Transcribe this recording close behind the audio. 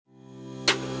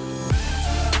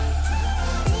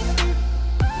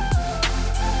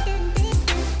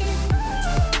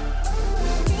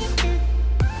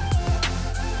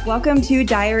Welcome to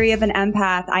Diary of an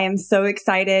Empath. I am so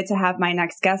excited to have my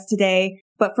next guest today.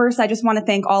 But first, I just want to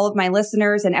thank all of my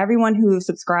listeners and everyone who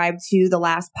subscribed to the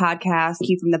last podcast. Thank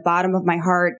you from the bottom of my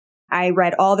heart. I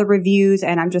read all the reviews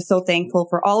and I'm just so thankful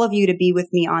for all of you to be with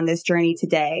me on this journey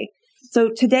today.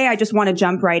 So today, I just want to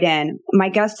jump right in. My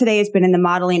guest today has been in the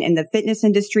modeling and the fitness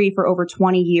industry for over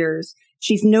 20 years.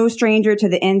 She's no stranger to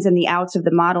the ins and the outs of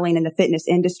the modeling and the fitness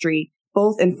industry,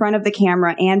 both in front of the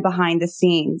camera and behind the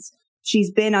scenes.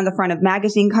 She's been on the front of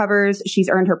magazine covers. She's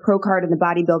earned her pro card in the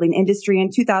bodybuilding industry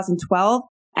in 2012,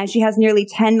 and she has nearly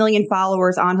 10 million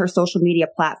followers on her social media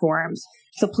platforms.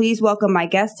 So please welcome my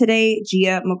guest today,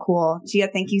 Gia McCool. Gia,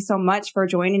 thank you so much for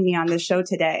joining me on this show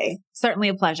today. Certainly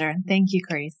a pleasure. Thank you,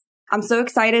 Chris. I'm so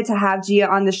excited to have Gia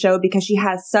on the show because she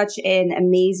has such an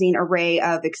amazing array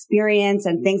of experience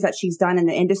and things that she's done in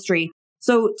the industry.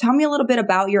 So tell me a little bit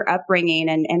about your upbringing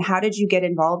and how did you get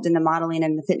involved in the modeling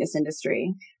and the fitness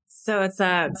industry? So it's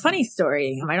a funny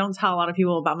story. I don't tell a lot of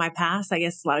people about my past. I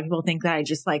guess a lot of people think that I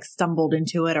just stumbled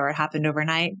into it or it happened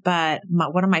overnight. But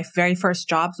one of my very first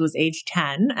jobs was age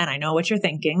 10. And I know what you're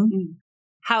thinking. Mm-hmm.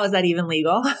 How is that even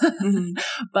legal? Mm-hmm.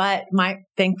 But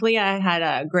thankfully, I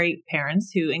had great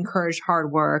parents who encouraged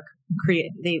hard work.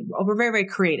 They were very, very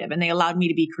creative and they allowed me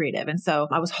to be creative. And so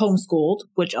I was homeschooled,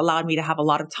 which allowed me to have a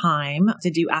lot of time to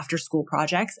do after school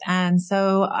projects. And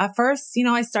so at first,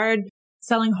 I started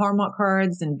selling Hallmark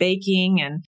cards and baking,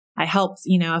 and I helped,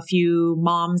 a few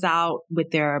moms out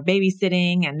with their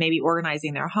babysitting and maybe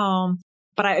organizing their home.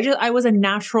 But I was a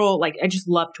natural, I just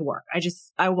loved to work.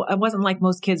 I wasn't like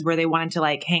most kids where they wanted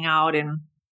to hang out and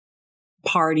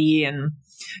party and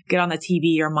get on the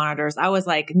TV or monitors. I was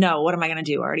like, no, what am I going to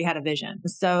do? I already had a vision.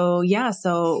 So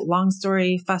long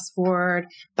story, fast forward,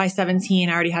 by 17,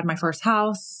 I already had my first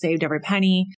house, saved every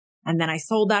penny. And then I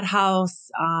sold that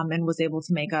house, and was able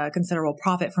to make a considerable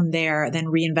profit from there, then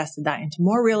reinvested that into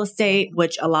more real estate,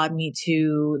 which allowed me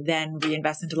to then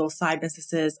reinvest into little side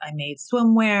businesses. I made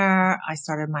swimwear. I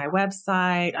started my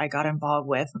website. I got involved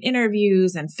with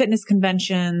interviews and fitness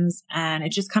conventions, and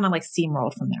it just kind of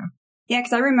steamrolled from there. Yeah,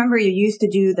 because I remember you used to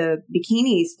do the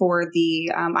bikinis for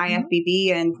the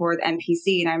IFBB and for the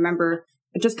NPC. And I remember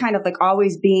just kind of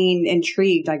always being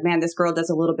intrigued, man, this girl does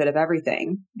a little bit of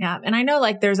everything. Yeah. And I know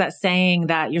there's that saying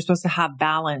that you're supposed to have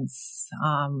balance,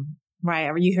 right?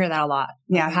 You hear that a lot.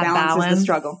 Yeah. Balance is the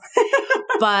struggle.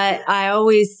 But I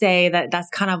always say that that's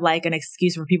kind of an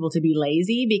excuse for people to be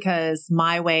lazy, because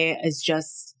my way is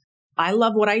just, I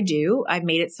love what I do. I've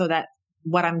made it so that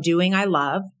what I'm doing, I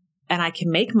love, and I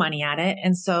can make money at it.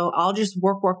 And so I'll just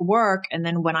work. And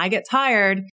then when I get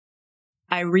tired,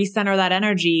 I recenter that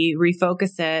energy,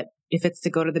 refocus it. If it's to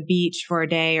go to the beach for a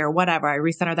day or whatever, I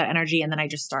recenter that energy and then I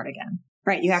just start again.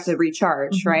 Right. You have to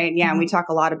recharge, mm-hmm. right? Yeah. Mm-hmm. And we talk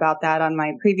a lot about that on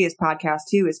my previous podcast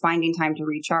too, is finding time to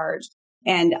recharge.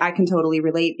 And I can totally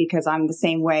relate because I'm the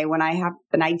same way. When I have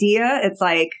an idea, it's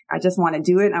I just want to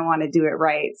do it. And I want to do it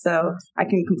right. So I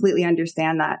can completely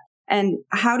understand that. And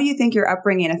how do you think your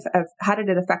upbringing, how did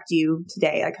it affect you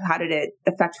today? How did it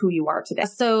affect who you are today?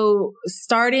 So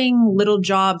starting little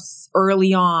jobs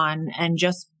early on and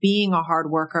just being a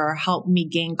hard worker helped me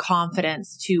gain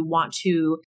confidence to want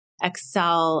to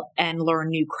excel and learn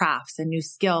new crafts and new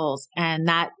skills. And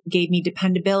that gave me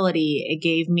dependability. It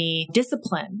gave me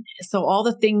discipline. So all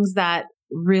the things that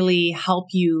really help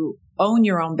you own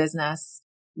your own business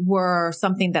were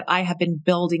something that I have been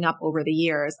building up over the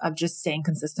years of just staying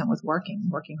consistent with working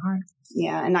hard.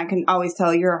 Yeah. And I can always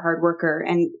tell you're a hard worker.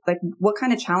 And what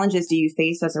kind of challenges do you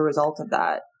face as a result of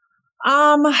that?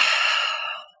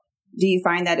 Do you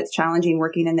find that it's challenging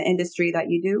working in the industry that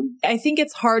you do? I think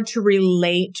it's hard to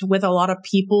relate with a lot of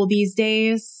people these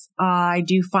days. I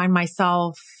do find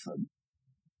myself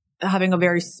having a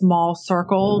very small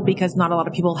circle because not a lot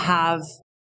of people have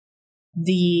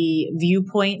the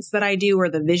viewpoints that I do or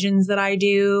the visions that I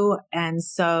do. And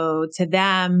so to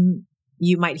them,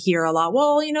 you might hear a lot,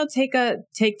 well, take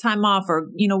time off, or,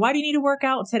 why do you need to work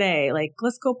out today?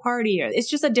 Let's go party. It's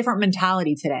just a different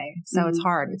mentality today. So It's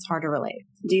hard to relate.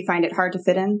 Do you find it hard to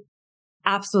fit in?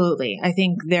 Absolutely. I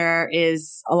think there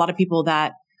is a lot of people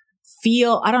that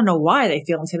feel, I don't know why they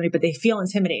feel intimidated, but they feel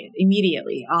intimidated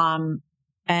immediately.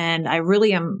 And I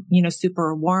really am,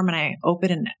 super warm and I open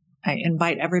and I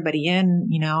invite everybody in.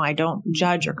 I don't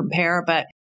judge or compare, but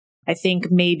I think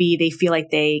maybe they feel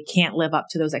like they can't live up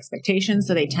to those expectations,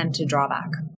 so they tend to draw back.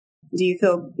 Do you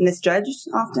feel misjudged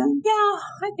often? Yeah,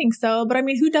 I think so. But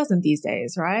who doesn't these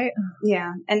days, right?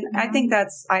 Yeah. And I think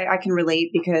I can relate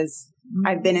because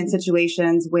I've been in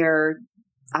situations where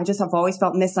I just have always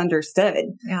felt misunderstood,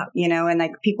 Yeah. and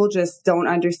like people just don't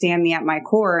understand me at my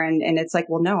core. And it's like,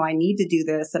 well, no, I need to do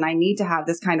this and I need to have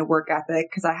this kind of work ethic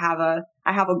because I have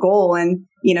a goal. And,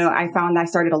 I found I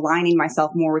started aligning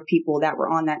myself more with people that were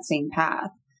on that same path.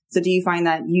 So do you find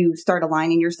that you start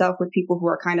aligning yourself with people who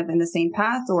are kind of in the same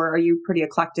path, or are you pretty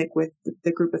eclectic with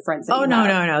the group of friends that you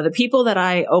have? No. The people that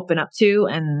I open up to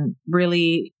and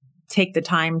really take the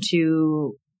time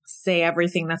to say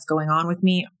everything that's going on with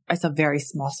me, it's a very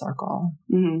small circle.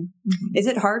 Mm-hmm. Mm-hmm. Is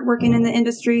it hard working in the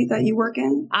industry that you work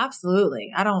in?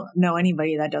 Absolutely. I don't know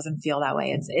anybody that doesn't feel that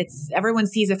way. It's everyone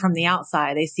sees it from the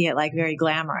outside. They see it like very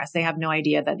glamorous. They have no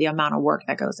idea that the amount of work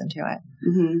that goes into it.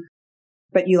 Mm-hmm.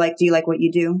 But do you like what you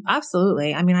do?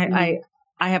 Absolutely. I mean, I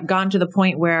have gone to the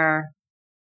point where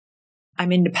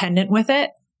I'm independent with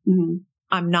it. Mm-hmm.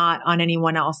 I'm not on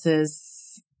anyone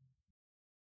else's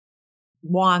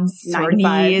wants or 9 to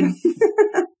 5. needs.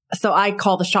 So I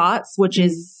call the shots, which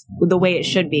is the way it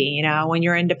should be. When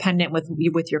you're independent with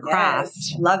your craft.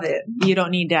 Yes, love it. You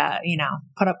don't need to,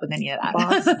 put up with any of that.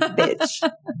 Boss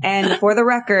bitch. And for the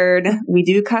record, we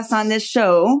do cuss on this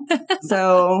show.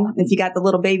 So if you got the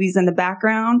little babies in the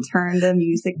background, turn the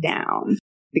music down.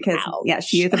 Because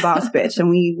she is a boss bitch. And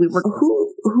we were,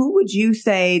 who would you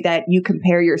say that you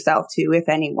compare yourself to, if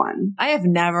anyone? I have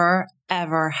never,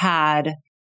 ever had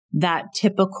that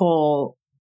typical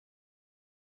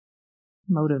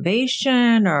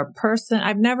motivation or person.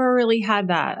 I've never really had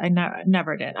that. I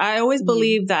never did. I always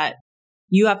believed that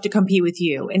you have to compete with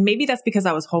you. And maybe that's because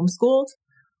I was homeschooled.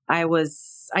 I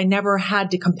never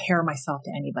had to compare myself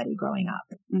to anybody growing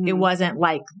up. Mm-hmm. It wasn't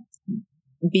like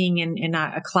being in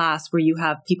a class where you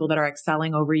have people that are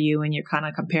excelling over you and you're kind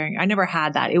of comparing. I never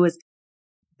had that. It was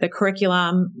the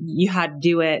curriculum. You had to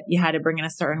do it. You had to bring in a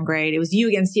certain grade. It was you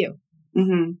against you.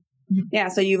 Mm-hmm. Yeah.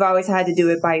 So you've always had to do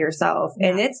it by yourself.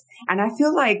 Yeah. And I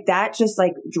feel like that just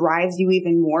like drives you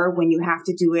even more when you have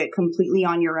to do it completely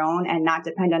on your own and not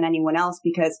depend on anyone else.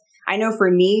 Because I know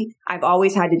for me, I've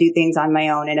always had to do things on my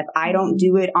own. And if I don't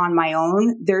do it on my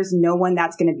own, there's no one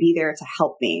that's going to be there to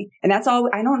help me. And that's all.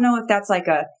 I don't know if that's like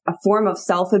a form of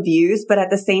self-abuse, but at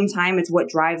the same time, it's what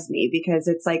drives me, because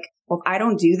it's like, well, if I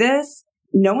don't do this,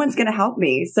 no one's going to help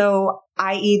me. So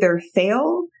I either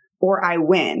fail or I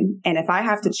win. And if I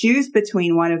have to choose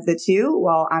between one of the two,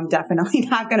 well, I'm definitely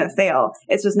not going to fail.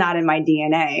 It's just not in my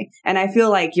DNA. And I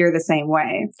feel like you're the same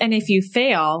way. And if you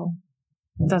fail,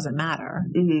 it doesn't matter.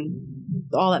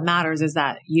 Mm-hmm. All that matters is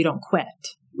that you don't quit.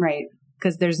 Right.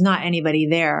 Because there's not anybody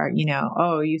there,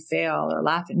 oh, you failed or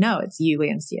laughing. No, it's you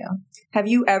against you. Have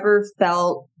you ever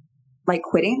felt like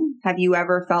quitting? Have you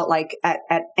ever felt like at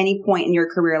any point in your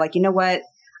career, like, you know what?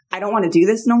 I don't want to do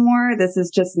this no more. This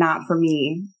is just not for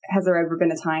me. Has there ever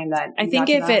been a time that I think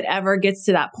if it ever gets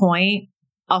to that point,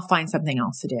 I'll find something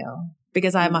else to do,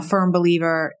 because I'm a firm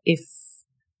believer. If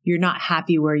you're not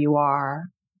happy where you are,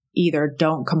 either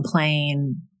don't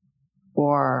complain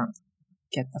or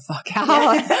get the fuck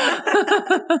out.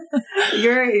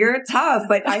 You're tough,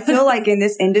 but I feel like in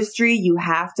this industry, you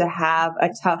have to have a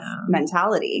tough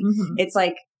mentality. Mm-hmm. It's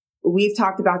like, we've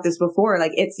talked about this before.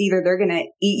 Like, it's either they're going to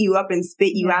eat you up and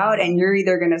spit you out, and you're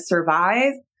either going to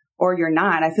survive or you're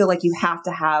not. I feel like you have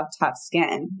to have tough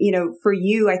skin. For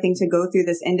you, I think to go through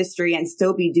this industry and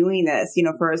still be doing this,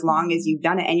 for as long as you've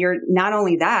done it. And you're not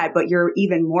only that, but you're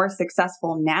even more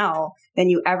successful now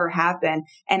than you ever have been.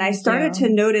 And I started to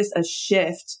notice a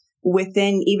shift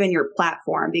within even your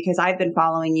platform, because I've been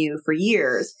following you for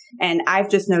years, and I've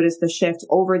just noticed the shift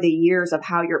over the years of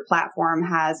how your platform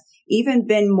has even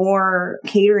been more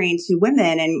catering to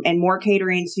women and more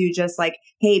catering to just like,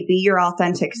 hey, be your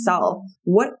authentic self.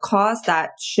 What caused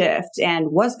that shift, and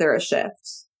was there a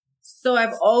shift? So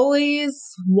I've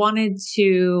always wanted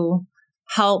to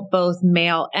help both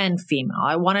male and female.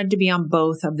 I wanted to be on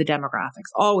both of the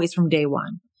demographics, always from day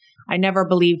one. I never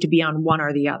believed to be on one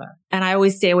or the other. And I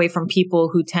always stay away from people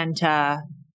who tend to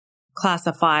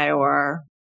classify or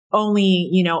only,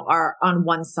 are on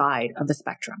one side of the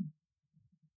spectrum.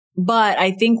 But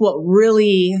I think what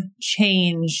really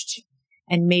changed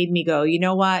and made me go, you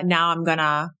know what? Now I'm going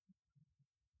to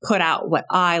put out what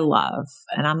I love,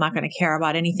 and I'm not going to care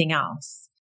about anything else,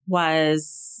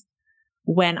 was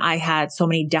when I had so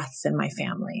many deaths in my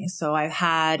family. So I've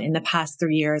had, in the past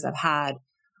 3 years, I've had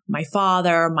my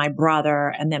father, my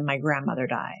brother, and then my grandmother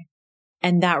die.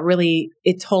 And that really,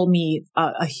 it told me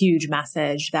a huge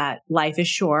message that life is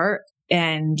short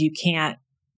and you can't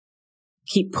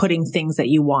keep putting things that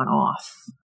you want off.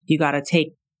 You got to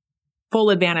take full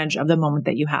advantage of the moment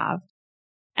that you have.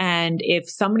 And if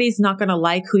somebody's not going to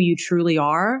like who you truly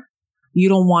are, you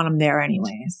don't want them there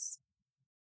anyways.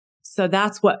 So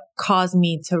that's what caused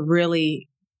me to really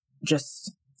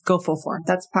just go full force.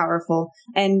 That's powerful.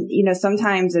 And,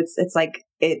 sometimes it's like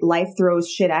life throws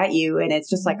shit at you and it's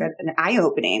just like an eye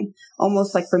opening.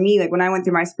 Almost like for me, like when I went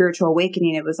through my spiritual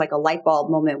awakening, it was like a light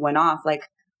bulb moment went off. Like,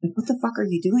 what the fuck are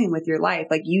you doing with your life?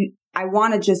 Like I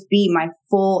want to just be my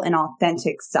full and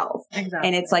authentic self. Exactly.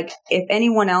 And it's like, if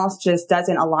anyone else just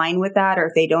doesn't align with that, or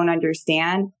if they don't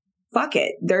understand, fuck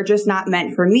it. They're just not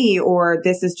meant for me, or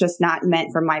this is just not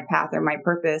meant for my path or my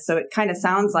purpose. So it kind of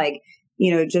sounds like,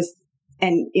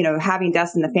 having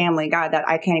deaths in the family, God, that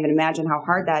I can't even imagine how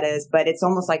hard that is. But it's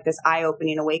almost like this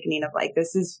eye-opening awakening of like,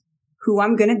 this is who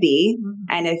I'm going to be. Mm-hmm.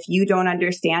 And if you don't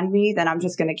understand me, then I'm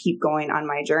just going to keep going on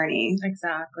my journey.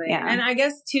 Exactly. Yeah. And I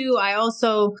guess too, I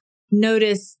also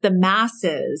notice the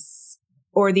masses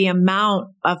or the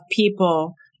amount of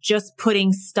people just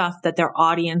putting stuff that their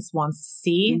audience wants to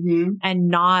see and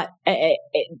not,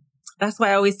 that's why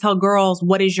I always tell girls,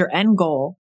 what is your end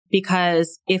goal?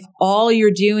 Because if all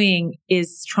you're doing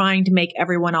is trying to make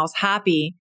everyone else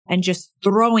happy and just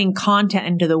throwing content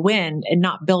into the wind and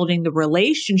not building the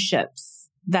relationships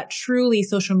that truly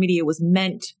social media was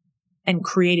meant and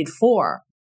created for,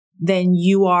 then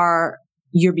you're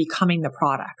becoming the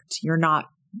product. You're not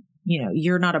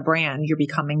a brand. You're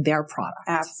becoming their product.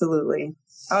 Absolutely.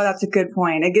 Oh, that's a good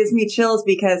point. It gives me chills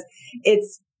because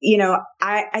it's,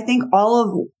 I think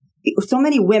so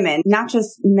many women, not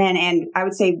just men, and I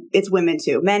would say it's women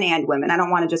too, men and women. I don't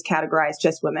want to just categorize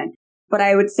just women, but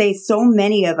I would say so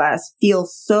many of us feel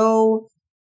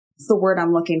what's the word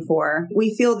I'm looking for?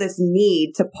 We feel this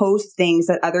need to post things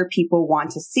that other people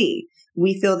want to see.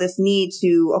 We feel this need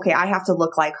to, okay, I have to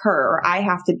look like her, or I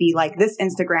have to be like this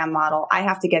Instagram model. I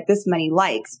have to get this many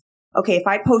likes. Okay, if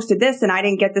I posted this and I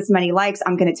didn't get this many likes,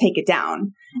 I'm going to take it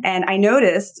down. And I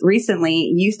noticed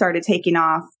recently you started taking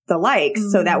off the likes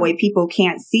so that way people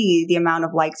can't see the amount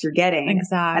of likes you're getting.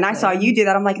 Exactly. And I saw you do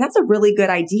that. I'm like, that's a really good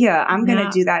idea. I'm going to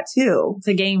do that too. It's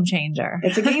a game changer.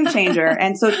 It's a game changer.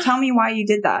 And so tell me why you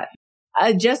did that.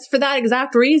 Just for that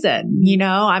exact reason.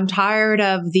 I'm tired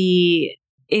of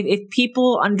if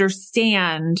people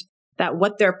understand that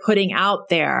what they're putting out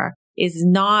there is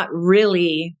not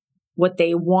really what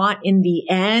they want in the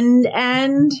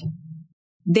end,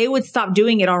 they would stop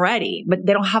doing it already, but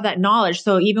they don't have that knowledge.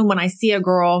 So even when I see a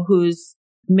girl who's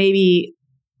maybe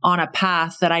on a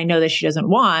path that I know that she doesn't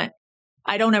want,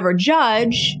 I don't ever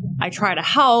judge. I try to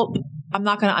help. I'm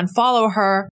not going to unfollow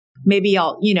her. Maybe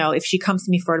I'll, if she comes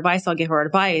to me for advice, I'll give her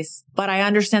advice. But I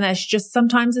understand that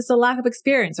sometimes it's a lack of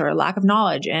experience or a lack of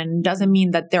knowledge, and doesn't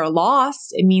mean that they're lost.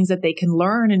 It means that they can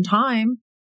learn in time.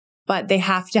 But they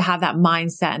have to have that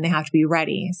mindset and they have to be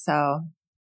ready. So.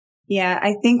 Yeah,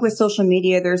 I think with social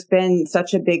media, there's been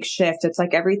such a big shift. It's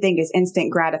like everything is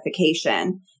instant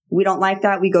gratification. We don't like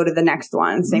that. We go to the next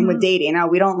one. Same with dating. Now,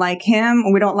 we don't like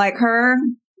him. We don't like her.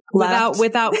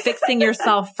 Without fixing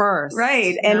yourself first.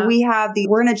 Right. And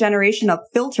we're in a generation of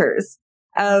filters,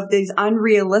 of these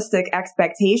unrealistic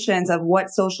expectations of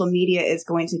what social media is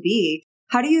going to be.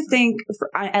 How do you think,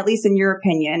 at least in your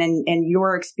opinion and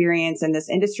your experience in this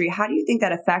industry, how do you think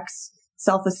that affects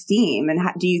self-esteem? And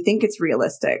do you think it's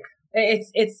realistic?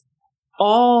 It's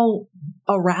all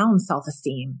around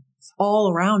self-esteem. It's all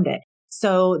around it.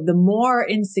 So the more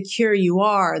insecure you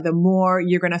are, the more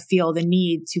you're going to feel the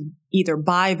need to either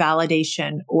buy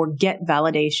validation or get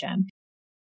validation.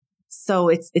 So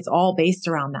it's all based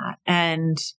around that.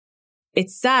 And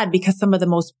it's sad because some of the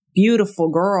most beautiful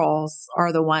girls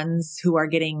are the ones who are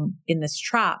getting in this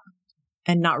trap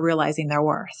and not realizing their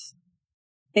worth.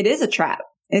 It is a trap.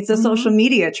 It's a social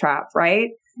media trap, right?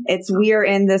 We are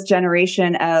in this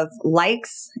generation of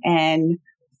likes and,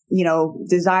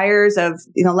 desires of,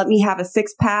 let me have a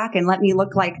 6-pack and let me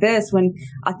look like this, when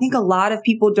I think a lot of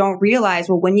people don't realize,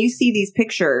 well, when you see these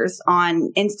pictures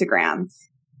on Instagram,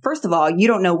 first of all, you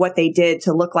don't know what they did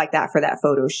to look like that for that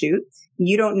photo shoot.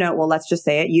 You don't know, well, let's just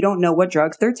say it. You don't know what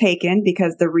drugs they're taking,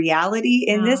 because the reality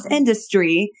in this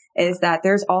industry is that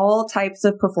there's all types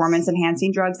of performance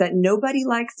enhancing drugs that nobody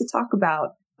likes to talk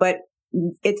about, but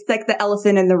it's like the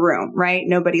elephant in the room, right?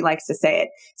 Nobody likes to say it.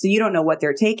 So you don't know what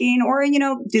they're taking, or,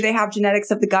 do they have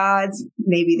genetics of the gods?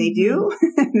 Maybe they do.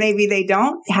 Maybe they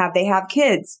don't. They have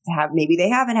kids? Maybe they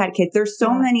haven't had kids. There's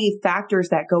so many factors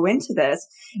that go into this.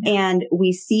 And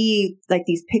we see like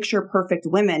these picture perfect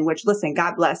women, which, listen,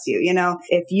 God bless you.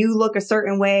 If you look a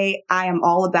certain way, I am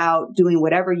all about doing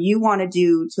whatever you want to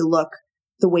do to look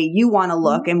the way you want to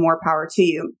look, and more power to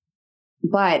you.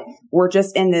 But we're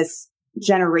just in this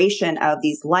generation of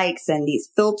these likes and these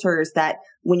filters that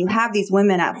when you have these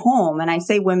women at home, and I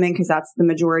say women because that's the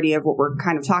majority of what we're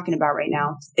kind of talking about right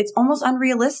now, it's almost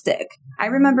unrealistic. I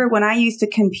remember when I used to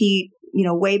compete,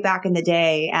 way back in the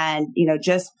day, and,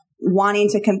 just wanting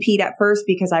to compete at first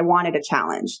because I wanted a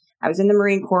challenge. I was in the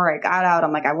Marine Corps. I got out.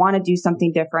 I'm like, I want to do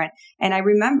something different. And I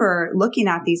remember looking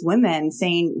at these women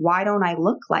saying, why don't I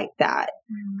look like that?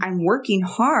 I'm working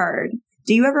hard.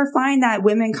 Do you ever find that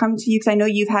women come to you? Because I know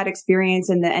you've had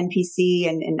experience in the NPC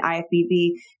and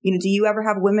IFBB. Do you ever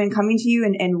have women coming to you?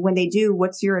 And when they do,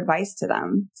 what's your advice to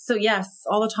them? So yes,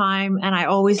 all the time. And I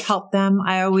always help them.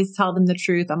 I always tell them the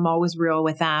truth. I'm always real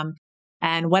with them.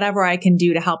 And whatever I can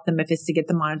do to help them, if it's to get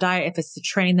them on a diet, if it's to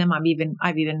train them,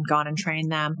 I've even gone and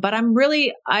trained them. But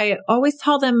I always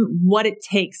tell them what it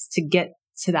takes to get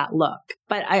to that look.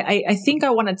 But I think I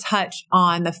want to touch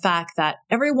on the fact that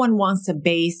everyone wants to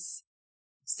base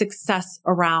success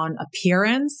around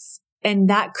appearance, and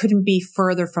that couldn't be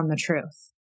further from the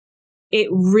truth.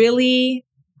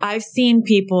 I've seen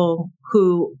people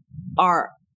who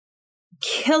are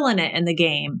killing it in the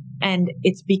game, and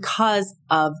it's because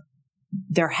of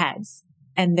their heads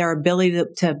and their ability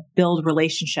to build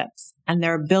relationships and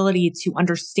their ability to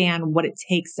understand what it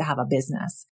takes to have a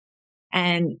business.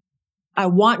 And I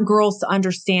want girls to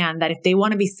understand that if they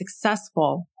want to be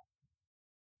successful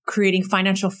creating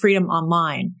financial freedom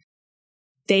online,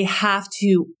 they have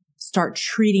to start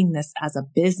treating this as a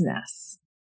business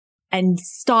and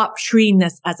stop treating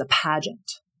this as a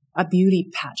pageant, a beauty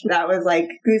pageant. That was like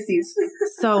goosies.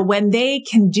 So when they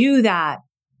can do that,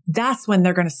 that's when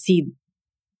they're going to see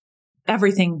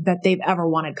everything that they've ever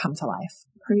wanted come to life.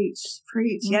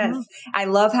 Preach. Yes. I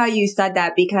love how you said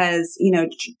that because,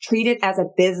 treat it as a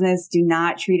business. Do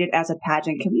not treat it as a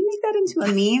pageant. Can we make that into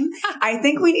a meme? I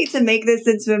think we need to make this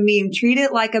into a meme. Treat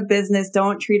it like a business.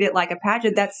 Don't treat it like a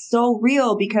pageant. That's so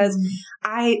real because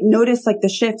I noticed like the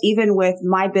shift even with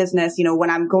my business, when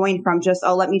I'm going from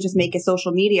let me just make it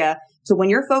social media. So when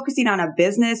you're focusing on a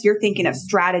business, you're thinking of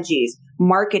strategies,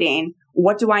 marketing.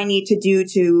 What do I need to do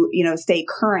to, stay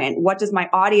current? What does my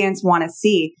audience want to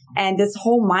see? And this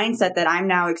whole mindset that I'm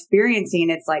now experiencing,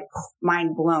 it's like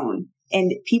mind blown.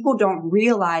 And people don't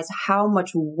realize how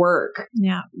much work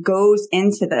goes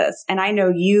into this. And I know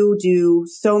you do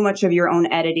so much of your own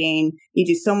editing. You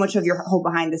do so much of your whole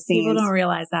behind the scenes. People don't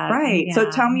realize that. Right. Yeah. So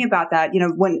tell me about that.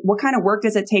 What kind of work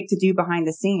does it take to do behind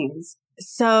the scenes?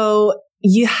 So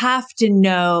you have to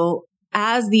know,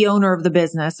 as the owner of the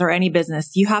business or any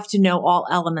business, you have to know all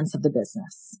elements of the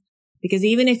business. Because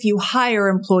even if you hire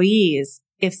employees,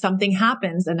 if something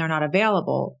happens and they're not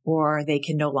available or they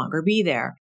can no longer be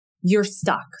there, you're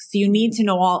stuck. So you need to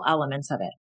know all elements of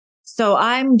it. So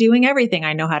I'm doing everything.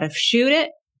 I know how to shoot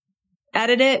it,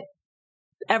 edit it,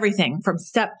 everything from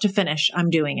step to finish. I'm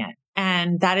doing it.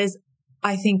 And that is,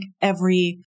 I think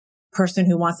every person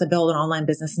who wants to build an online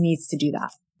business needs to do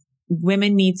that.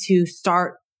 Women need to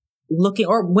start looking,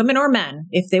 or women or men,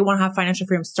 if they want to have financial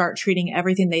freedom, start treating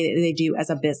everything they do as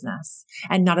a business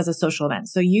and not as a social event.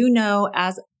 So,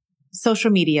 as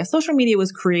social media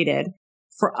was created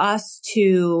for us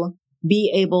to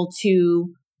be able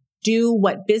to do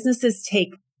what businesses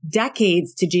take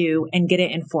decades to do and get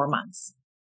it in 4 months.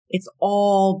 It's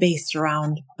all based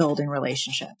around building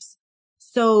relationships.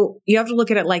 So you have to look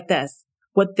at it like this.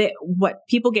 What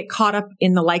people get caught up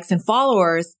in the likes and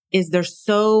followers is they're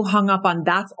so hung up on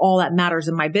that's all that matters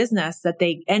in my business that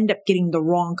they end up getting the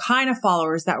wrong kind of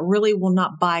followers that really will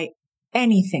not buy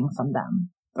anything from them.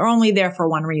 They're only there for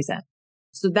one reason.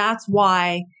 So that's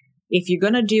why if you're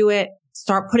going to do it,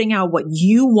 start putting out what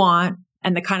you want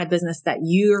and the kind of business that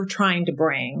you're trying to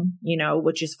bring,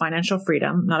 which is financial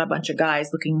freedom, not a bunch of guys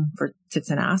looking for tits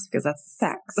and ass, because that's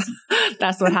sex.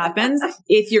 That's what happens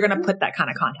if you're going to put that kind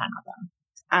of content out there.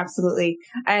 Absolutely.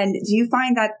 And do you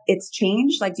find that it's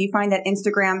changed? Like, do you find that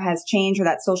Instagram has changed or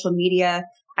that social media?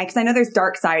 Because I know there's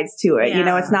dark sides to it.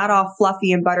 Yeah. It's not all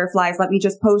fluffy and butterflies. Let me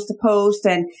just post a post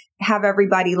and have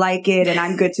everybody like it and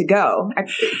I'm good to go.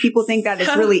 People think that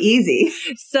it's really easy.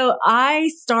 So I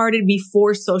started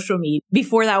before social media,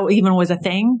 before that even was a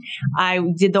thing. I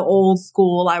did the old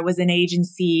school. I was in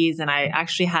agencies and I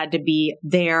actually had to be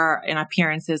there in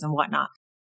appearances and whatnot.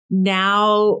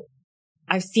 Now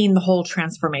I've seen the whole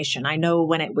transformation. I know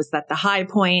when it was at the high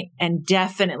point, and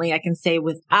definitely I can say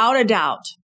without a doubt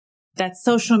that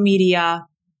social media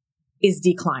is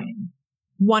declining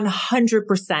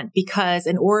 100%, because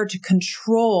in order to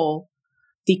control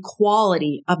the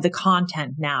quality of the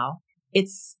content now,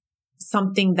 it's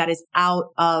something that is out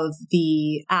of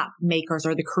the app makers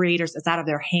or the creators. It's out of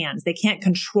their hands. They can't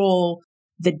control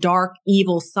the dark,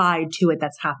 evil side to it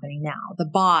that's happening now. The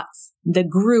bots, the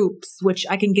groups, which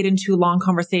I can get into long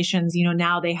conversations.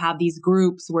 Now they have these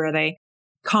groups where they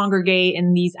congregate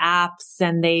in these apps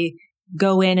and they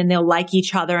go in and they'll like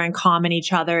each other and comment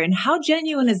each other. And how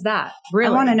genuine is that?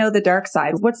 Really? I want to know the dark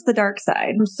side. What's the dark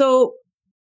side? So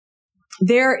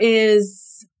there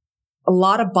is a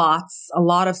lot of bots, a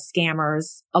lot of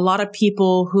scammers, a lot of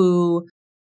people who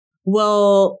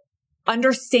will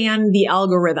understand the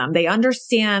algorithm. They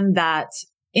understand that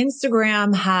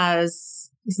Instagram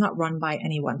is not run by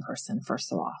any one person,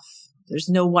 first of all. There's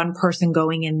no one person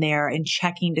going in there and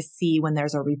checking to see when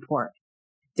there's a report.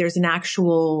 There's an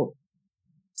actual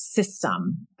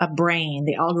system, a brain.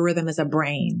 The algorithm is a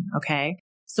brain. Okay.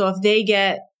 So if they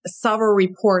get several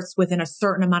reports within a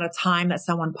certain amount of time that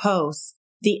someone posts,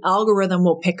 the algorithm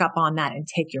will pick up on that and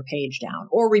take your page down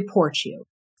or report you.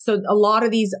 So a lot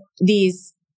of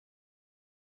these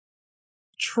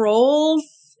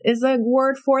trolls is a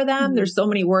word for them. Mm-hmm. There's so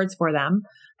many words for them.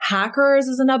 Hackers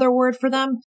is another word for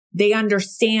them. They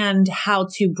understand how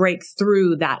to break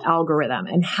through that algorithm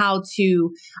and how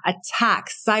to attack,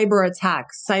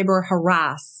 cyber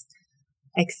harass,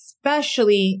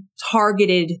 especially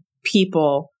targeted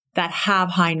people that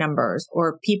have high numbers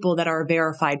or people that are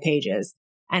verified pages.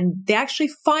 And they actually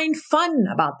find fun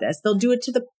about this. They'll do it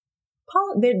to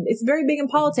it's very big in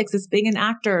politics. It's big in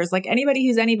actors. Like anybody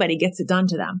who's anybody gets it done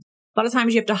to them. A lot of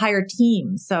times you have to hire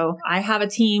teams. So I have a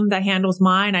team that handles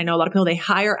mine. I know a lot of people, they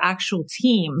hire actual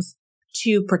teams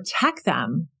to protect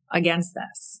them against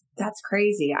this. That's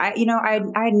crazy. I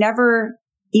had never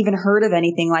even heard of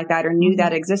anything like that or knew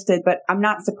that existed, but I'm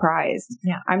not surprised.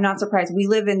 Yeah. I'm not surprised. We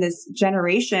live in this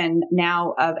generation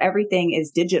now of everything is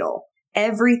digital.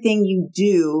 Everything you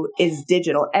do is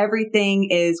digital. Everything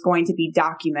is going to be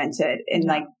documented in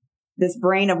like this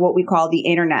brain of what we call the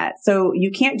internet. So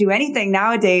you can't do anything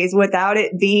nowadays without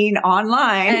it being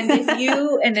online. And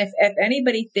if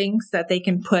anybody thinks that they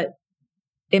can put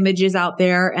images out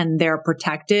there and they're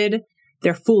protected,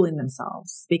 they're fooling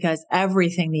themselves, because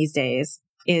everything these days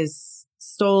is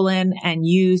stolen and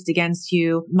used against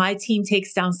you. My team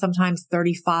takes down sometimes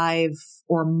 35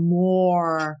 or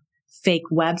more fake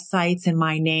websites in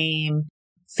my name,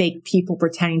 fake people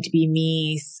pretending to be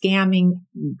me, scamming.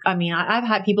 I mean, I've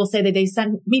had people say that they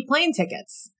sent me plane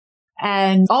tickets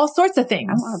and all sorts of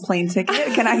things. I want a plane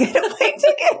ticket. Can I get a plane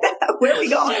ticket? Where are we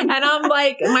going? And I'm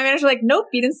like, my manager's like, nope,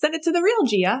 you didn't send it to the real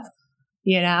Gia.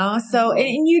 You know? So,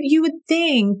 and you would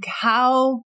think,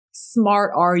 how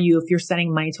smart are you if you're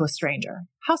sending money to a stranger?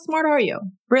 How smart are you?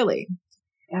 Really?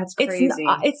 That's crazy.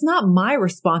 It's not my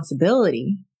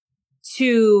responsibility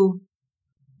to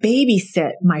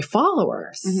babysit my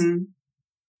followers. Mm-hmm.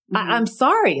 Mm-hmm. I'm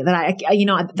sorry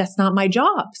that that's not my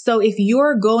job. So if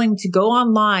you're going to go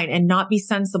online and not be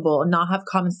sensible and not have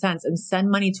common sense and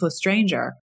send money to a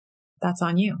stranger, that's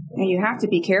on you. And you have to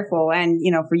be careful. And,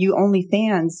 for you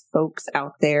OnlyFans folks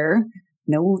out there,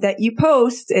 know that you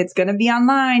post, it's going to be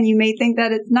online. You may think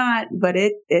that it's not, but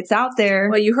it's out there.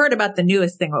 Well, you heard about the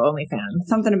newest thing with OnlyFans.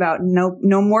 Something about no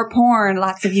more porn.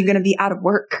 Lots of you going to be out of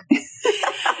work.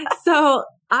 So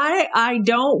I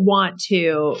don't want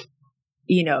to,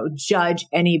 judge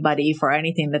anybody for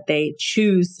anything that they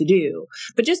choose to do,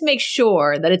 but just make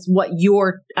sure that it's what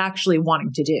you're actually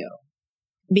wanting to do.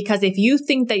 Because if you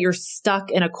think that you're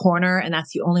stuck in a corner and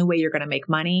that's the only way you're going to make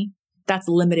money, that's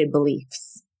limited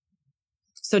beliefs.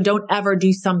 So don't ever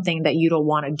do something that you don't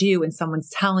want to do and someone's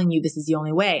telling you this is the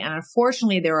only way. And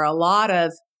unfortunately, there are a lot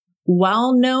of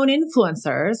well-known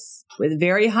influencers with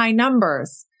very high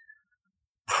numbers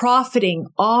profiting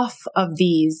off of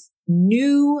these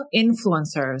new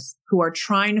influencers who are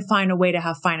trying to find a way to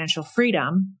have financial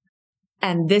freedom.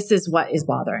 And this is what is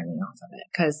bothering me off of it,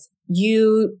 because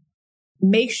you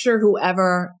make sure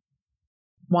whoever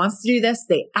wants to do this,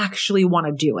 they actually want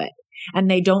to do it.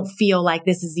 And they don't feel like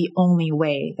this is the only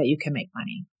way that you can make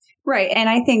money. Right. And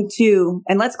I think too,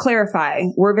 and let's clarify,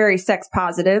 we're very sex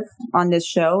positive on this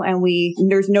show, and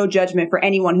there's no judgment for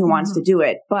anyone who wants to do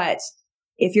it. But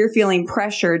if you're feeling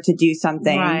pressured to do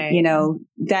something, right,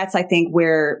 that's, I think,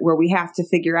 where we have to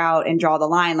figure out and draw the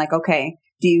line. Like, okay,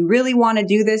 do you really want to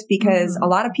do this? Because a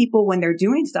lot of people, when they're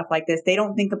doing stuff like this, they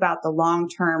don't think about the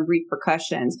long-term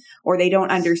repercussions, or they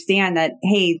don't understand that,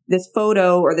 hey, this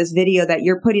photo or this video that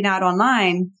you're putting out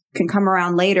online can come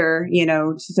around later,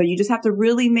 so you just have to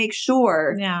really make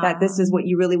sure that this is what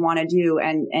you really want to do.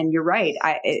 And you're right.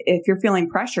 If you're feeling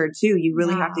pressured too, you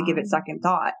really have to give it second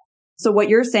thought. So what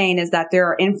you're saying is that there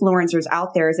are influencers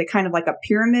out there. Is it kind of like a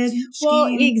pyramid scheme? Well,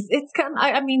 it's kind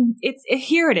of,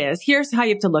 here it is. Here's how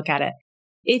you have to look at it.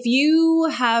 If you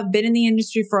have been in the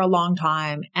industry for a long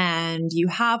time and you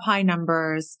have high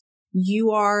numbers,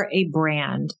 you are a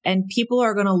brand and people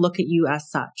are going to look at you as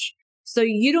such. So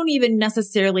you don't even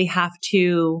necessarily have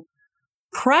to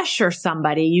pressure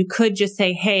somebody. You could just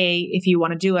say, hey, if you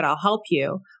want to do it, I'll help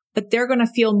you. But they're going to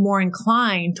feel more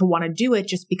inclined to want to do it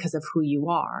just because of who you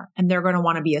are. And they're going to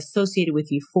want to be associated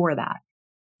with you for that.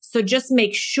 So just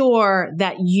make sure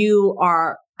that you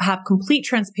have complete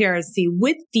transparency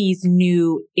with these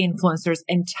new influencers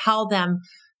and tell them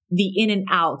the in and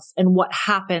outs and what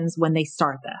happens when they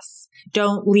start this.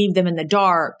 Don't leave them in the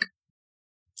dark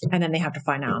and then they have to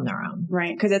find out on their own.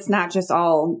 Right. Because it's not just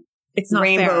all not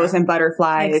rainbows fair. And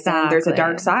butterflies. Exactly. And there's a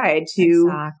dark side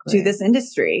to this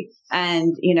industry.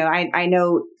 And, you know, I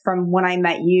know from when I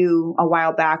met you a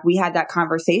while back, we had that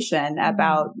conversation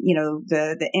about, you know,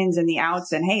 the ins and the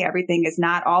outs and, hey, everything is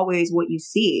not always what you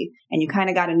see. And you kind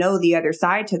of got to know the other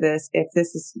side to this. If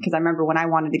this is, because I remember when I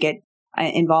wanted to get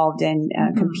involved in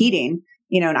competing,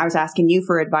 you know, and I was asking you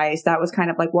for advice, that was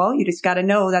kind of like, well, you just got to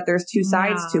know that there's two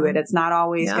sides to it. It's not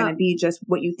always going to be just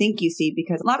what you think you see,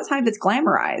 because a lot of times it's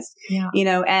glamorized, you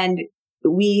know, and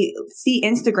we see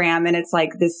Instagram and it's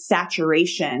like this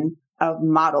saturation of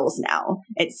models now.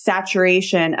 It's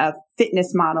saturation of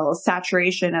fitness models,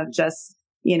 saturation of just,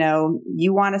 you know,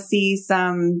 you want to see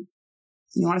some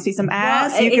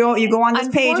ass, you go on this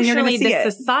page and you're going to see it.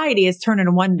 The society is turned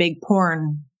into one big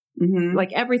porn.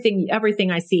 Like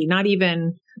everything I see, not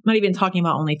even talking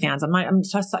about OnlyFans. I'm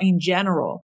just talking in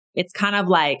general. It's kind of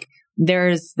like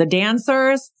there's the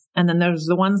dancers and then there's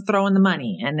the ones throwing the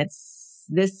money, and it's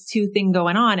this two thing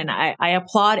going on. And I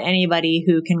applaud anybody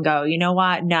who can go, you know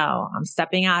what? No, I'm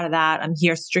stepping out of that. I'm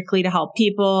here strictly to help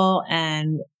people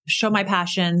and show my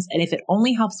passions. And if it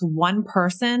only helps one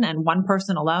person and one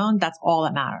person alone, that's all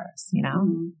that matters, you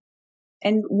know?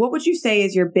 And what would you say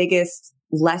is your biggest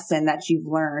lesson that you've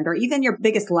learned, or even your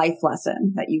biggest life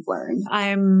lesson that you've learned?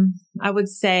 I would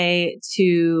say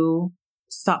to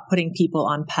stop putting people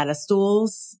on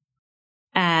pedestals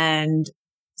and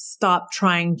stop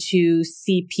trying to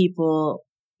see people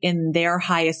in their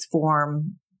highest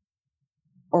form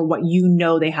or what you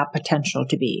know they have potential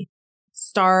to be.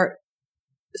 Start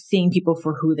seeing people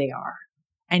for who they are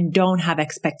and don't have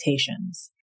expectations.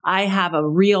 I have a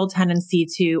real tendency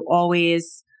to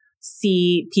always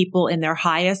see people in their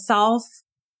highest self.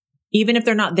 Even if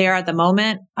they're not there at the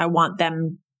moment, I want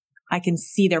them, I can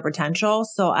see their potential.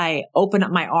 So I open up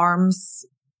my arms,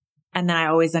 and then I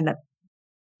always end up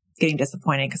getting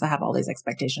disappointed because I have all these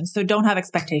expectations. So don't have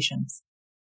expectations.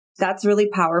 That's really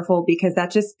powerful, because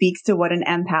that just speaks to what an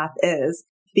empath is.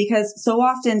 Because so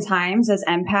oftentimes as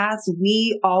empaths,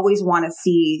 we always want to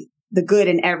see the good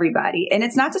in everybody. And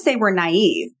it's not to say we're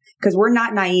naive, because we're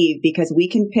not naive, because we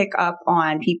can pick up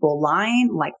on people lying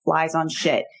like flies on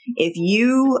shit. If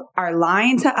you are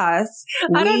lying to us,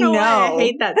 I don't know why I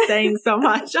hate that saying so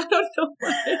much. I don't know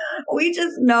why. We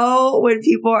just know when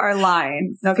people are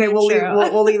lying. Okay, we'll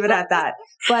leave it at that.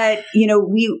 But, you know,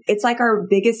 it's like our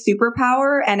biggest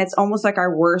superpower, and it's almost like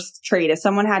our worst trait. If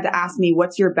someone had to ask me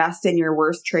what's your best and your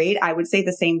worst trait, I would say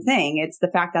the same thing. It's the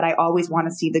fact that I always want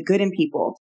to see the good in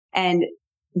people. And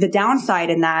the downside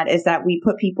in that is that we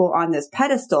put people on this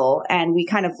pedestal and we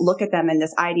kind of look at them in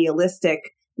this idealistic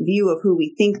view of who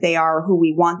we think they are, who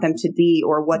we want them to be,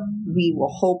 or what we will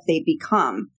hope they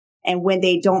become. And when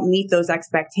they don't meet those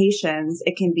expectations,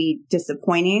 it can be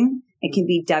disappointing. It can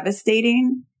be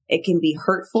devastating. It can be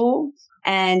hurtful.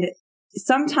 And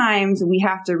sometimes we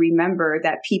have to remember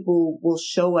that people will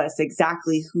show us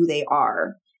exactly who they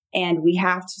are. And we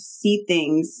have to see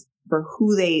things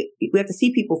we have to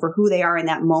see people for who they are in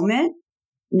that moment,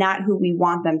 not who we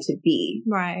want them to be.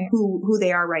 Right. Who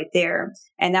they are right there.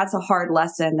 And that's a hard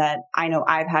lesson that I know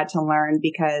I've had to learn,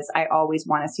 because I always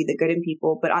want to see the good in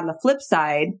people. But on the flip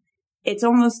side, it's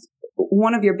almost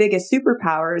one of your biggest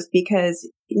superpowers, because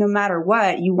no matter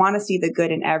what, you want to see the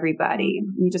good in everybody.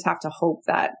 You just have to hope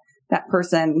that that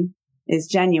person is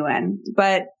genuine.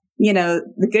 But, you know,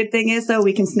 the good thing is, though,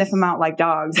 we can sniff them out like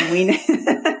dogs, and we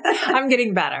I'm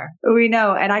getting better. We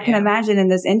know. And I can imagine in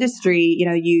this industry, you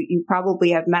know, you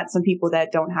probably have met some people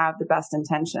that don't have the best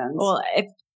intentions. Well, if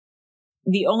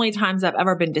the only times I've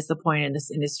ever been disappointed in this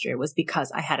industry was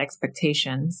because I had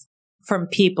expectations from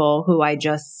people who I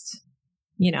just,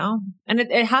 you know, and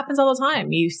it happens all the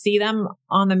time. You see them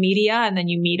on the media and then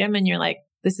you meet them and you're like,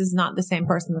 this is not the same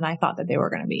person that I thought that they were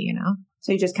going to be, you know?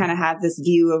 So you just kind of have this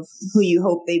view of who you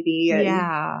hope they be. And,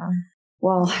 yeah.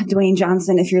 Well, Dwayne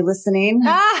Johnson, if you're listening,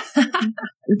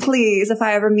 please, if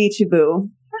I ever meet you, boo,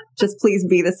 just please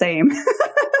be the same.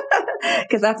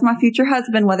 Because that's my future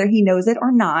husband, whether he knows it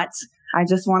or not. I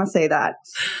just want to say that.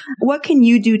 What can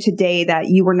you do today that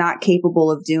you were not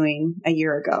capable of doing a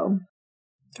year ago?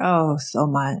 Oh, so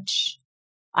much.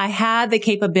 I had the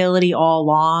capability all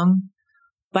along,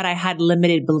 but I had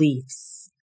limited beliefs.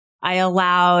 I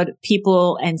allowed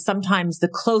people, and sometimes the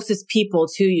closest people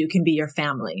to you can be your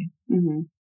family. Mm-hmm.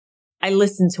 I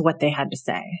listened to what they had to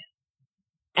say.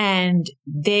 And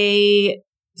they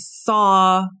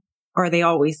saw or they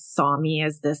always saw me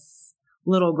as this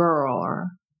little girl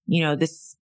or,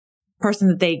 this person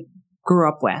that they grew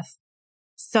up with.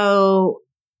 So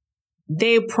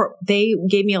they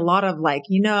gave me a lot of like,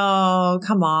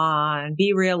 come on,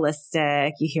 be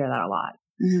realistic. You hear that a lot.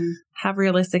 Mm-hmm. Have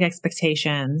realistic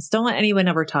expectations. Don't let anyone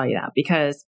ever tell you that,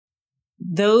 because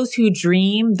those who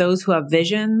dream, those who have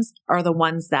visions are the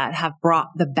ones that have brought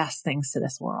the best things to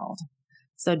this world.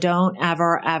 So don't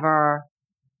ever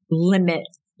limit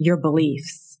your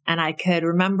beliefs. And I could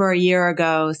remember a year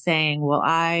ago saying, well,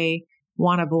 I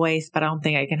want a voice, but I don't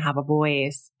think I can have a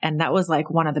voice. And that was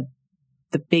like one of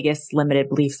the biggest limited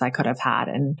beliefs I could have had.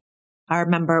 And I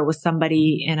remember it was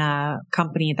somebody in a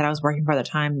company that I was working for at the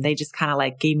time. They just kind of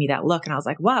like gave me that look. And I was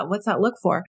like, what? What's that look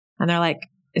for? And they're like,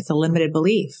 it's a limited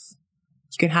belief.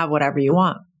 You can have whatever you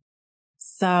want.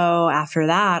 So after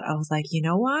that, I was like, you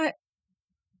know what?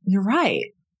 You're right.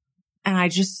 And I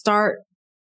just start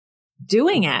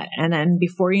doing it. And then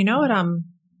before you know it,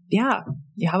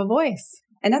 you have a voice.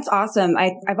 And that's awesome.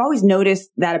 I've always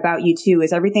noticed that about you too,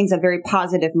 is everything's a very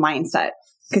positive mindset,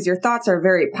 because your thoughts are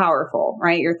very powerful,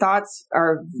 right? Your thoughts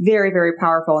are very, very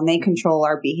powerful, and they control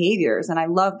our behaviors. And I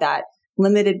love that.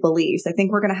 Limited beliefs. I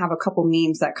think we're going to have a couple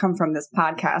memes that come from this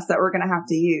podcast that we're going to have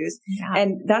to use. Yeah.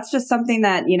 And that's just something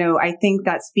that, I think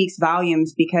that speaks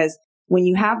volumes, because when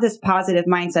you have this positive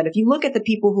mindset, if you look at the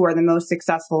people who are the most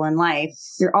successful in life,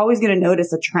 you're always going to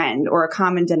notice a trend or a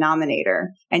common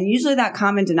denominator. And usually that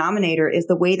common denominator is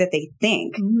the way that they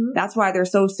think. Mm-hmm. That's why they're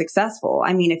so successful.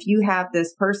 I mean, if you have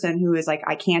this person who is like,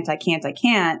 I can't,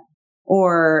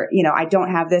 or, I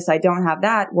don't have this, I don't have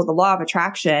that. Well, the law of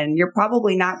attraction, you're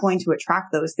probably not going to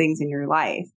attract those things in your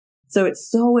life. So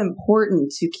it's so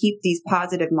important to keep these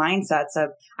positive mindsets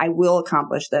of, I will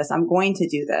accomplish this. I'm going to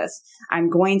do this. I'm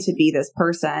going to be this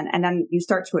person. And then you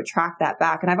start to attract that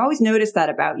back. And I've always noticed that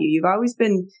about you. You've always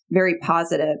been very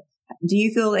positive. Do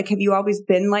you feel like, have you always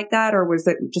been like that? Or was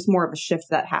it just more of a shift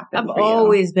that happened? I've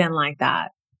always been like that.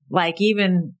 Like,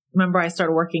 even remember I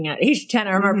started working at age 10.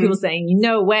 I remember people saying,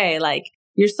 no way, like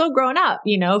you're still growing up,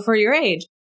 for your age.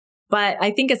 But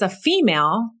I think as a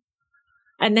female,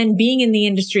 and then being in the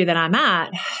industry that I'm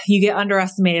at, you get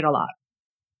underestimated a lot.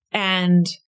 And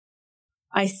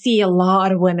I see a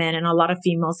lot of women and a lot of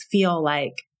females feel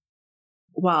like,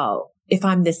 well, if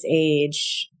I'm this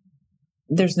age,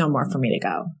 there's no more for me to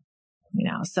go,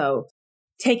 so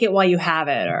take it while you have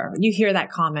it. Or you hear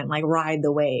that comment, like ride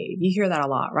the wave. You hear that a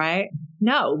lot, right?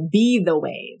 No, be the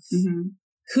wave. Mm-hmm.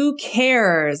 Who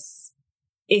cares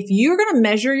if you're going to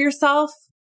measure yourself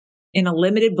in a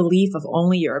limited belief of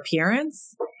only your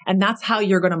appearance, and that's how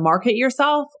you're going to market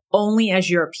yourself, only as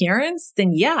your appearance,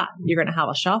 then yeah, you're going to have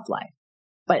a shelf life.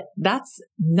 But that's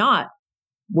not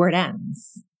where it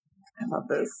ends. I love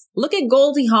this. Look at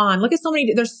Goldie Hawn. Look at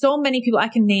there's so many people. I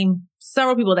can name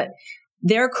several people that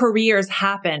their careers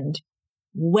happened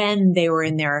when they were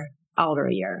in their elder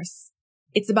years.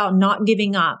 It's about not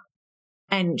giving up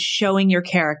and showing your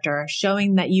character,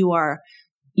 showing that you are,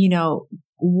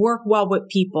 work well with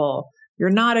people.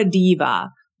 You're not a diva.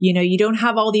 You don't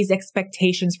have all these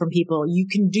expectations from people. You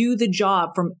can do the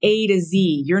job from A to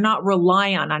Z. You're not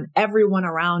reliant on everyone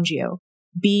around you.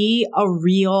 Be a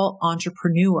real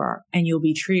entrepreneur and you'll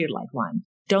be treated like one.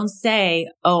 Don't say,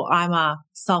 oh, I'm a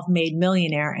self-made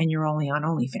millionaire and you're only on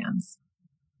OnlyFans.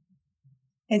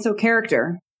 And so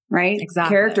character, right?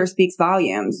 Exactly. Character speaks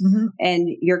volumes, mm-hmm. and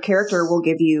your character will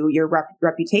give you your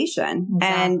reputation.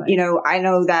 Exactly. And, I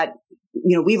know that,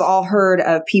 we've all heard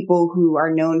of people who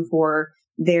are known for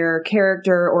their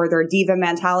character or their diva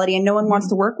mentality, and no one wants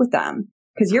to work with them,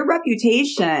 because your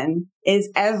reputation is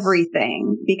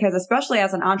everything. Because especially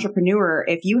as an entrepreneur,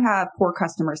 if you have poor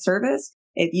customer service,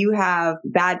 if you have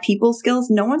bad people skills,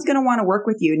 no one's going to want to work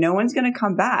with you. No one's going to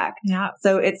come back. Yeah.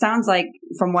 So it sounds like,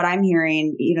 from what I'm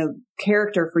hearing,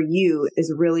 character for you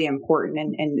is really important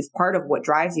and is part of what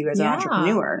drives you as an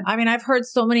entrepreneur. I mean, I've heard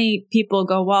so many people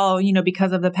go, well,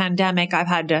 because of the pandemic, I've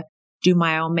had to do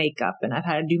my own makeup and I've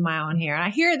had to do my own hair. And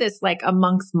I hear this like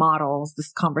amongst models,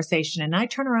 this conversation, and I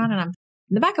turn around and I'm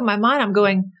in the back of my mind, I'm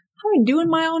going, I've been doing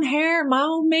my own hair, my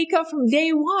own makeup from day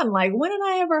one. Like, when did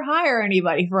I ever hire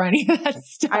anybody for any of that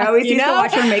stuff? I always used to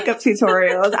watch her makeup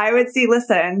tutorials. I would see,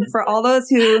 listen, for all those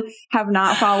who have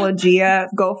not followed Gia,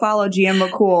 go follow Gia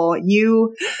McCool.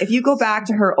 If you go back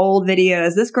to her old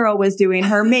videos, this girl was doing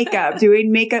her makeup,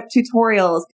 doing makeup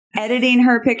tutorials, editing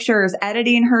her pictures,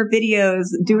 editing her videos,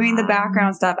 doing the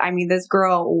background stuff. I mean, this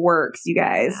girl works, you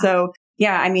guys. So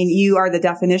Yeah. I mean, you are the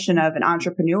definition of an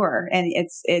entrepreneur, and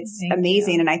it's Thank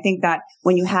amazing. you. And I think that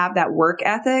when you have that work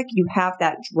ethic, you have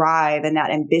that drive and that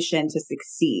ambition to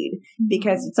succeed,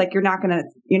 because it's like, you're not going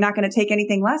to take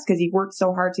anything less because you've worked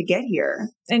so hard to get here.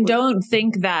 And don't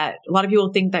think that a lot of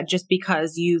people think that just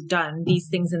because you've done these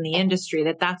things in the industry,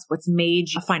 that that's what's made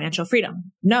you financial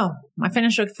freedom. No, my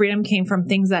financial freedom came from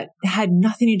things that had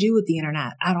nothing to do with the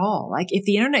internet at all. Like if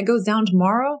the internet goes down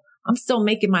tomorrow, I'm still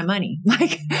making my money.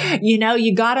 Like,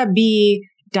 you gotta be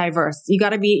diverse. You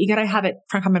gotta have it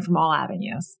coming from all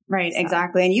avenues. Right. So.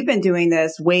 Exactly. And you've been doing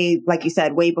this like you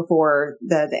said, way before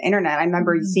the internet. I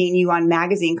remember seeing you on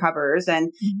magazine covers,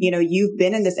 and, you've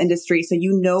been in this industry, so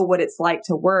you know what it's like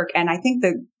to work. And I think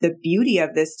the beauty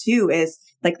of this too is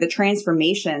like the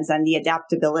transformations and the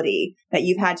adaptability that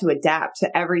you've had to adapt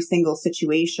to every single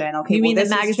situation. Okay. You mean the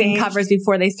magazine covers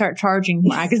before they start charging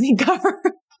magazine covers?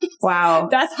 Wow.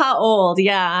 That's how old.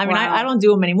 Yeah. I mean, Wow. I don't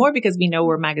do them anymore because we know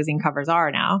where magazine covers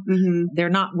are now. Mm-hmm. They're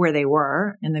not where they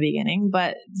were in the beginning,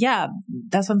 but yeah,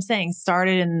 that's what I'm saying.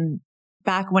 Started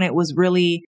back when it was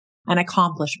really an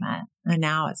accomplishment. And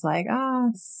now it's like,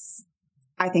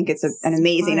 I think it's an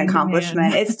amazing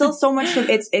accomplishment. It's still so much.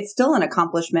 It's still an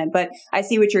accomplishment, but I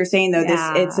see what you're saying though.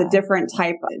 Yeah. It's a different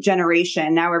type of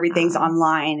generation. Now everything's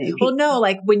online. Well, no,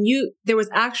 like there was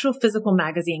actual physical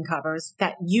magazine covers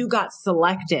that you got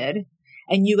selected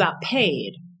and you got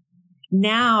paid.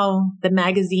 Now the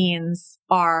magazines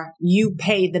you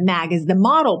pay the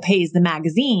model pays the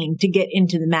magazine to get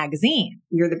into the magazine.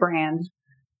 You're the brand.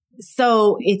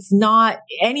 So it's not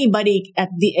anybody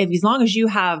as long as you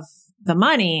have the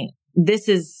money, this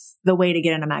is the way to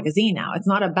get in a magazine now. It's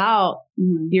not about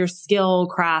your skill,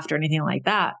 craft, or anything like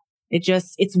that.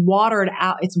 It's watered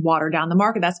out. It's watered down the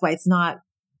market. That's why it's not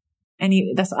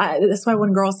that's why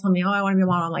when girls tell me, I want to be a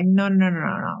model, I'm like, no.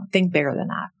 Think bigger than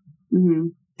that. Mm-hmm.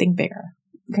 Think bigger.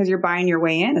 Because you're buying your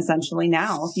way in essentially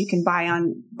now. If you can buy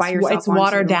yourself. It's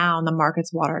watered down. The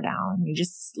market's watered down. You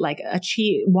just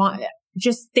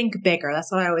just think bigger.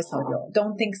 That's what I always tell people.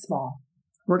 Don't think small.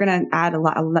 We're going to add a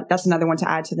lot. That's another one to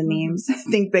add to the memes.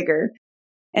 Think bigger.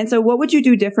 And so what would you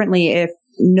do differently if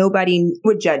nobody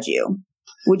would judge you?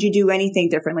 Would you do anything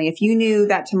differently? If you knew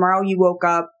that tomorrow you woke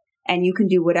up and you can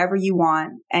do whatever you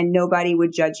want and nobody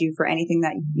would judge you for anything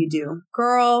that you do?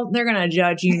 Girl, they're going to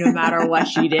judge you no matter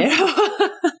what you do.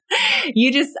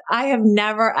 I have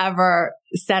never ever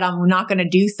said I'm not going to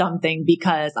do something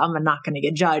because I'm not going to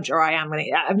get judged, or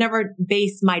I've never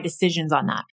based my decisions on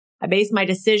that. I base my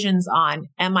decisions on,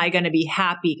 am I going to be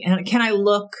happy? And can I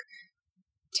look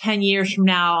 10 years from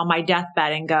now on my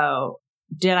deathbed and go,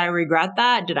 did I regret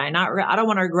that? Did I not? I don't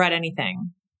want to regret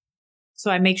anything.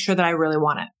 So I make sure that I really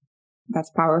want it.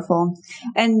 That's powerful.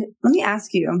 And let me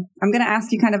ask you, I'm going to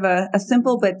ask you kind of a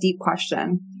simple but deep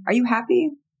question. Are you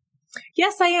happy?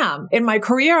 Yes, I am. In my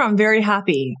career, I'm very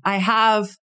happy. I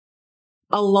have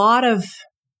a lot of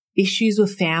issues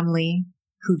with family.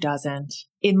 Who doesn't?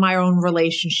 In my own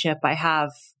relationship, I have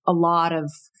a lot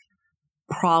of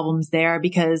problems there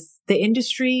because the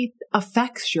industry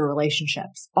affects your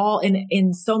relationships all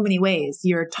in so many ways.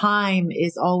 Your time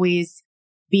is always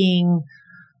being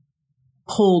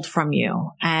pulled from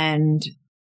you. And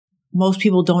most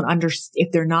people don't understand,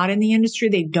 if they're not in the industry,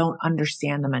 they don't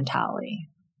understand the mentality.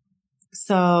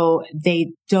 So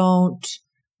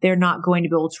they're not going to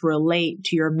be able to relate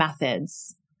to your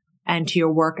methods and to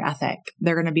your work ethic.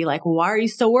 They're going to be like, well, why are you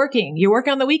still working? You're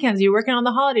working on the weekends. You're working on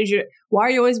the holidays. Why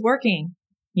are you always working?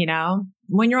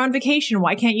 When you're on vacation,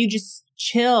 why can't you just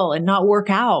chill and not work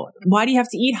out? Why do you have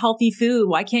to eat healthy food?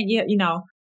 Why can't you,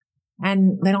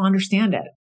 and they don't understand it.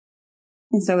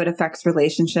 And so it affects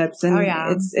relationships. And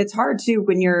it's hard too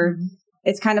when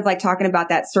it's kind of like talking about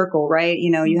that circle, right?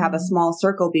 You have a small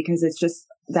circle because it's just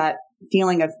that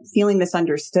feeling of feeling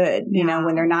misunderstood,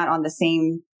 when they're not on the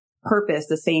same purpose,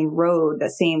 the same road, the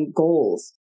same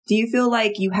goals. Do you feel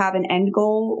like you have an end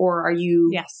goal, or are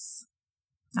you? Yes,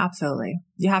 absolutely.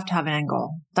 You have to have an end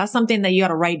goal. That's something that you got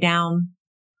to write down,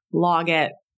 log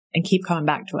it, and keep coming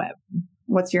back to it.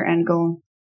 What's your end goal?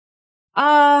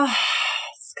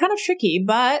 It's kind of tricky,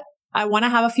 but I want to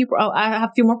have I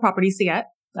have a few more properties to get.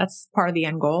 That's part of the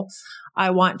end goal. I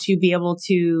want to be able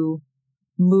to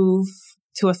move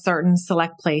to a certain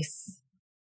select place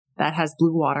that has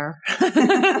blue water.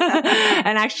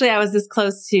 And actually, I was this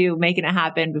close to making it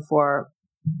happen before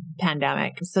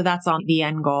pandemic. So that's on the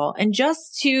end goal. And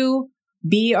just to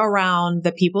be around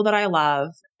the people that I love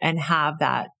and have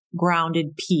that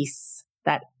grounded peace,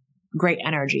 that great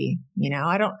energy.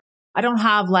 I don't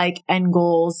have like end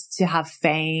goals to have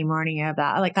fame or any of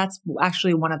that. Like that's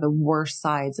actually one of the worst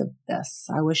sides of this.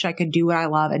 I wish I could do what I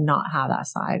love and not have that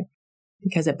side.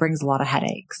 because it brings a lot of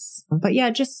headaches. But yeah,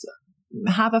 just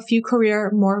have a few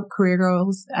more career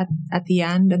goals at the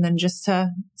end, and then just to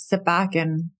sit back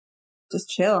and just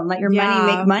chill and let your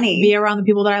money make money. Be around the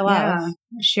people that I love.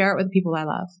 Share it with the people I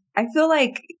love. I feel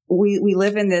like we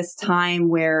live in this time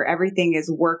where everything is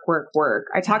work, work, work.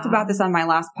 I talked about this on my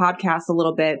last podcast a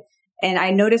little bit. And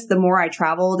I noticed the more I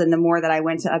traveled and the more that I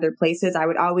went to other places, I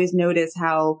would always notice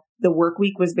how the work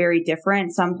week was very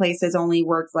different. Some places only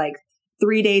worked like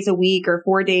 3 days a week or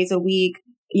 4 days a week.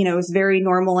 You know, it's very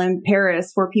normal in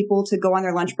Paris for people to go on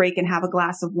their lunch break and have a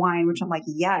glass of wine, which I'm like,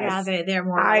 yes. Yeah, they're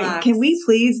more relaxed. Can we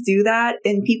please do that?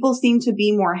 And people seem to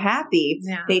be more happy.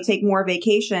 Yeah. They take more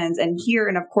vacations. And here,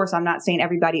 and of course, I'm not saying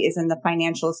everybody is in the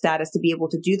financial status to be able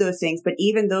to do those things, but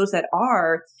even those that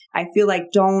are, I feel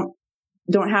like don't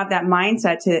have that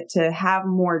mindset to have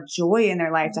more joy in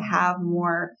their life, to have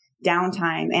more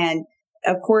downtime. And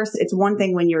of course, it's one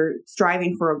thing when you're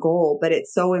striving for a goal, but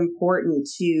it's so important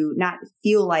to not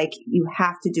feel like you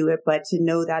have to do it, but to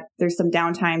know that there's some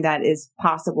downtime that is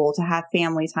possible, to have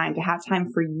family time, to have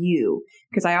time for you.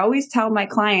 Because I always tell my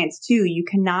clients too, you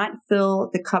cannot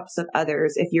fill the cups of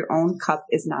others if your own cup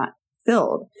is not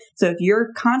filled. So if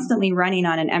you're constantly running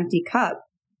on an empty cup,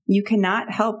 you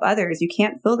cannot help others. You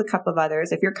can't fill the cup of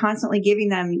others. If you're constantly giving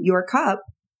them your cup,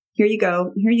 here you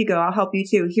go, I'll help you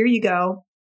too, here you go.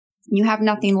 You have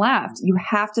nothing left. You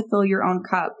have to fill your own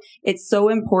cup. It's so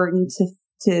important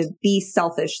to be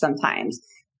selfish sometimes.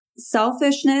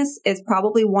 Selfishness is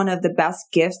probably one of the best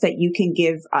gifts that you can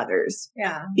give others.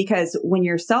 Yeah. Because when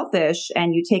you're selfish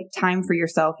and you take time for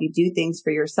yourself, you do things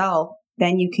for yourself,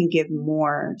 then you can give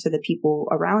more to the people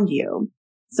around you.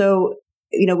 So,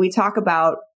 you know, we talk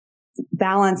about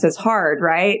balance is hard,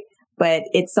 right? But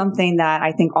it's something that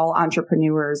I think all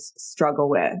entrepreneurs struggle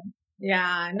with.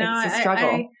 Yeah, no, it's a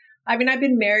struggle. I mean, I've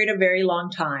been married a very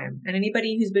long time, and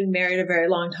anybody who's been married a very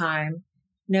long time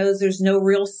knows there's no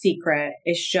real secret.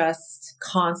 It's just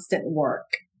constant work.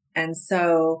 And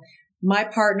so my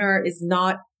partner is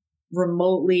not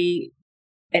remotely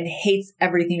and hates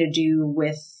everything to do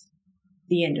with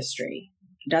the industry.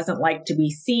 Doesn't like to be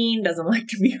seen, doesn't like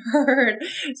to be heard.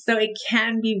 So it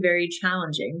can be very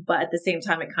challenging, but at the same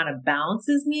time, it kind of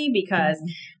balances me because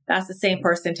that's the same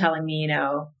person telling me, you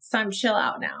know, it's time to chill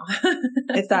out now.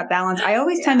 It's that balance. I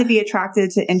always tend to be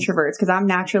attracted to introverts because I'm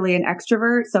naturally an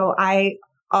extrovert. So I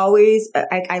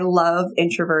love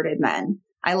introverted men.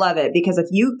 I love it because if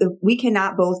we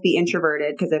cannot both be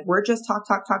introverted, because if we're just talk,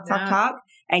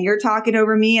 and you're talking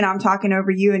over me and I'm talking over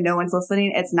you and no one's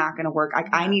listening, it's not going to work.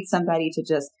 I need somebody to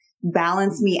just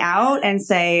balance me out and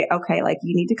say, okay, like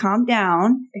you need to calm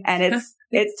down and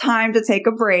it's time to take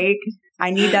a break. I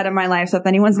need that in my life. So if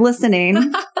anyone's listening,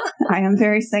 I am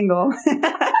very single.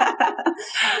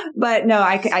 But no,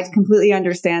 I completely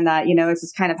understand that. You know, it's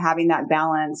just kind of having that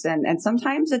balance and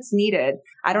sometimes it's needed.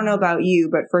 I don't know about you,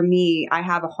 but for me, I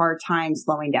have a hard time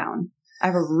slowing down. I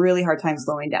have a really hard time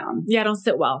slowing down. Yeah, I don't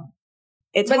sit well.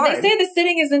 It's but hard. They say the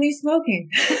sitting is the new smoking.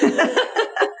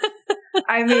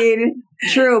 I mean,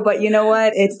 true. But you know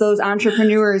what? It's those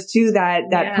entrepreneurs too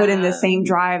that put in the same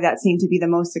drive that seem to be the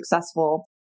most successful.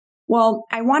 Well,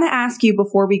 I want to ask you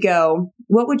before we go,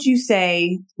 what would you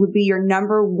say would be your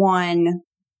number one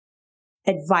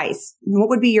advice? What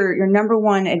would be your number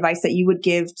one advice that you would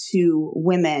give to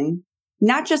women,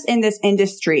 not just in this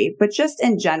industry, but just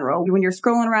in general? When you're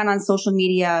scrolling around on social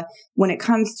media, when it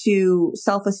comes to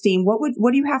self-esteem,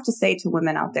 what do you have to say to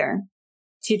women out there?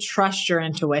 To trust your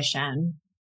intuition.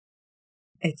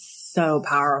 It's so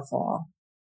powerful.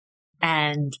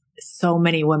 And so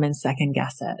many women second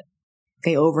guess it.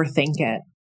 They overthink it.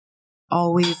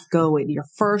 Always go with your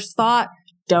first thought.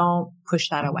 Don't push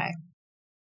that away.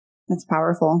 That's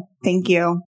powerful. Thank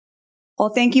you.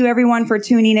 Well, thank you everyone for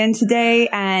tuning in today.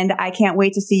 And I can't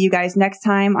wait to see you guys next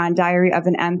time on Diary of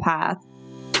an Empath.